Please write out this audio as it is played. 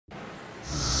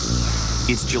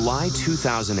It's July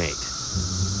 2008,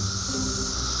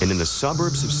 and in the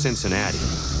suburbs of Cincinnati,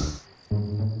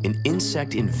 an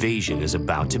insect invasion is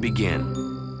about to begin.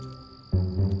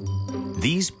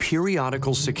 These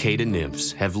periodical cicada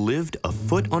nymphs have lived a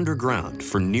foot underground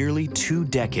for nearly 2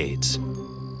 decades.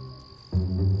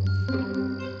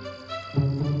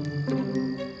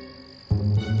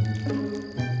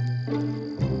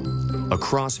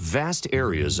 Across vast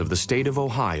areas of the state of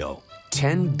Ohio,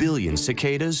 10 billion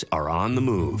cicadas are on the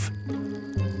move.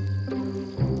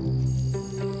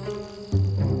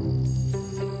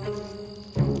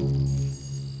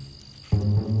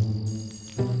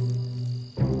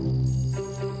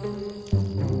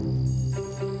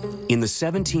 In the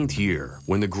 17th year,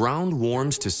 when the ground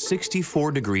warms to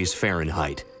 64 degrees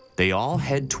Fahrenheit, they all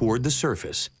head toward the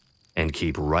surface and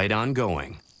keep right on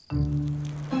going.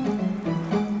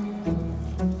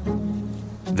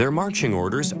 Their marching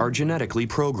orders are genetically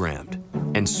programmed,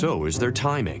 and so is their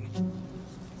timing.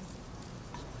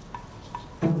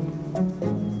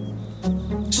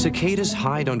 Cicadas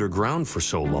hide underground for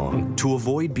so long to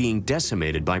avoid being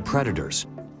decimated by predators,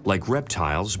 like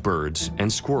reptiles, birds,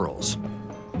 and squirrels.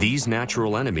 These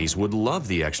natural enemies would love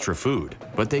the extra food,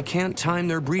 but they can't time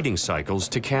their breeding cycles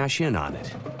to cash in on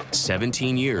it.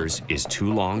 17 years is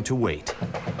too long to wait.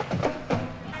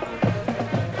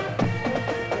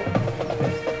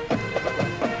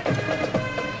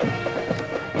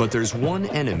 But there's one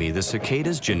enemy the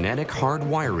cicada's genetic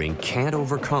hardwiring can't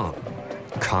overcome: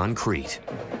 concrete.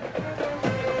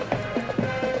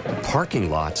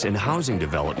 Parking lots and housing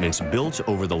developments built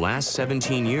over the last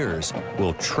 17 years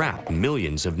will trap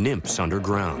millions of nymphs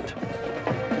underground.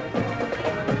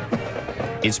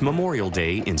 It's Memorial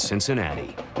Day in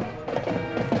Cincinnati.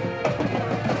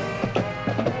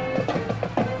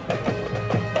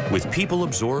 With people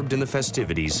absorbed in the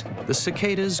festivities, the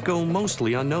cicadas go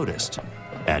mostly unnoticed.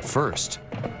 At first.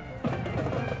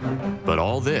 But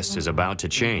all this is about to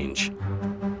change.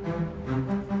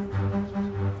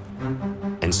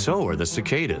 And so are the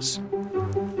cicadas.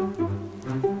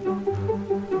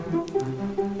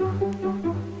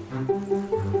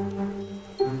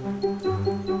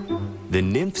 The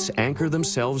nymphs anchor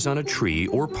themselves on a tree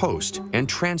or post and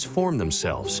transform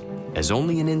themselves, as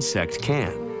only an insect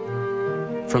can,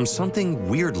 from something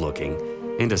weird-looking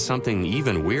into something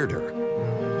even weirder.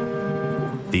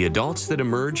 The adults that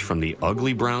emerge from the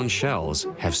ugly brown shells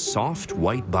have soft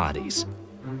white bodies.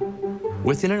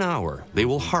 Within an hour, they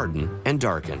will harden and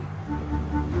darken.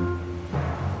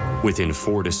 Within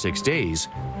 4 to 6 days,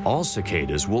 all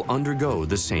cicadas will undergo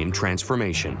the same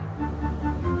transformation.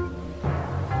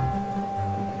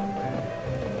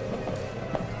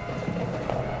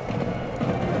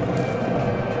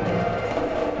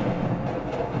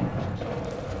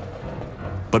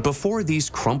 But before these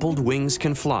crumpled wings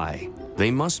can fly, they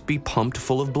must be pumped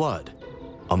full of blood,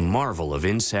 a marvel of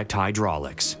insect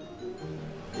hydraulics.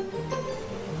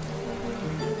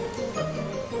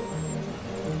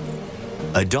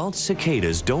 Adult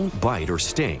cicadas don't bite or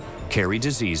sting, carry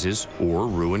diseases, or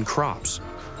ruin crops.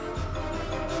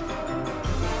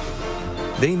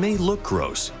 They may look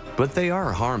gross, but they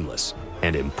are harmless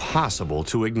and impossible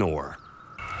to ignore.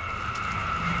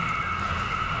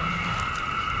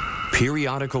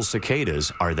 Periodical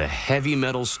cicadas are the heavy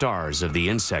metal stars of the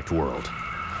insect world.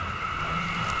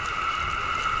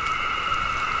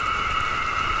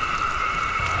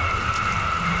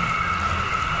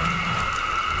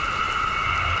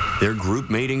 Their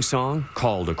group mating song,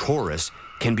 called a chorus,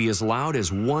 can be as loud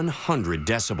as 100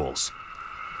 decibels.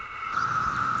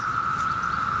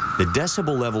 The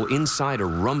decibel level inside a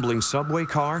rumbling subway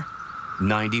car?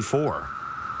 94.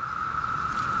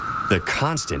 The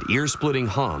constant ear-splitting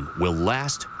hum will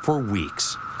last for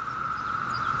weeks.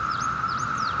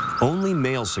 Only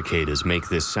male cicadas make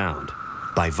this sound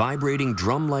by vibrating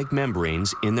drum-like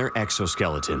membranes in their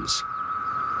exoskeletons.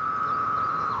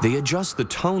 They adjust the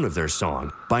tone of their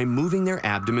song by moving their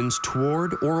abdomens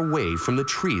toward or away from the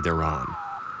tree they're on.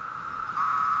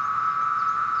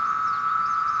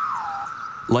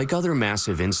 Like other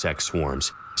massive insect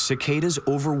swarms, cicadas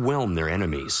overwhelm their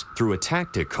enemies through a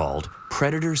tactic called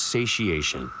predator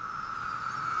satiation.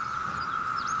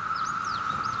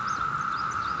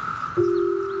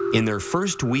 In their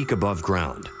first week above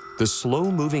ground, the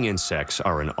slow-moving insects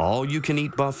are an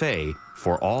all-you-can-eat buffet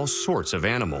for all sorts of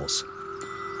animals.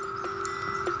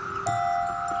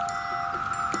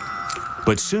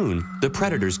 But soon, the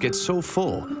predators get so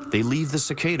full, they leave the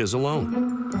cicadas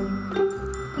alone.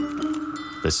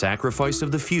 The sacrifice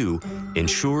of the few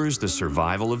ensures the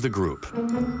survival of the group.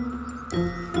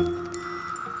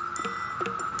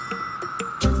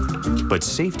 But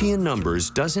safety in numbers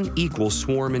doesn't equal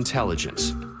swarm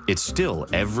intelligence. it's still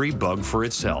every bug for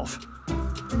itself.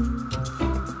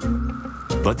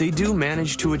 But they do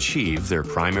manage to achieve their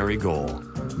primary goal.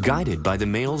 Guided by the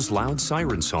male's loud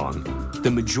siren song, the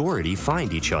majority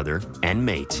find each other and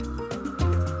mate.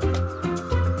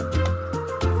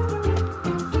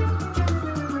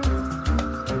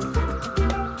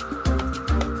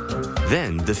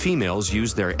 Then the females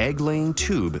use their egg-laying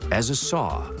tube as a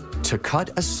saw to cut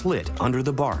a slit under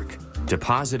the bark,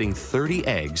 depositing 30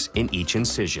 eggs in each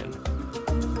incision.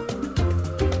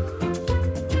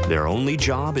 Their only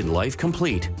job in life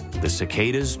complete, the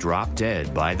cicadas drop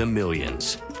dead by the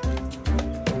millions.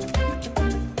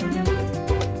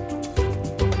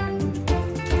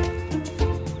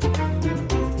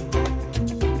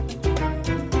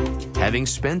 Having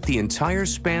spent the entire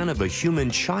span of a human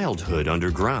childhood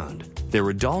underground, their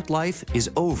adult life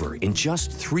is over in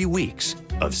just 3 weeks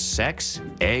of sex,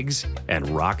 eggs, and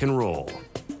rock and roll.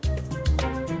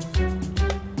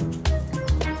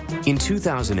 In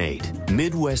 2008,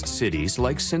 Midwest cities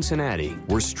like Cincinnati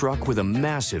were struck with a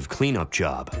massive cleanup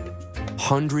job.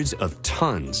 Hundreds of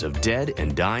tons of dead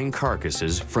and dying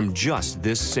carcasses from just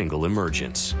this single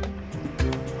emergence.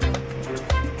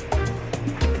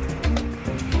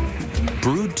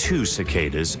 Brood 2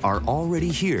 cicadas are already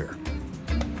here.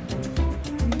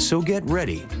 So get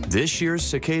ready. This year's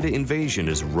cicada invasion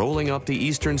is rolling up the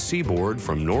eastern seaboard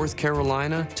from North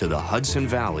Carolina to the Hudson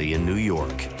Valley in New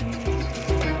York.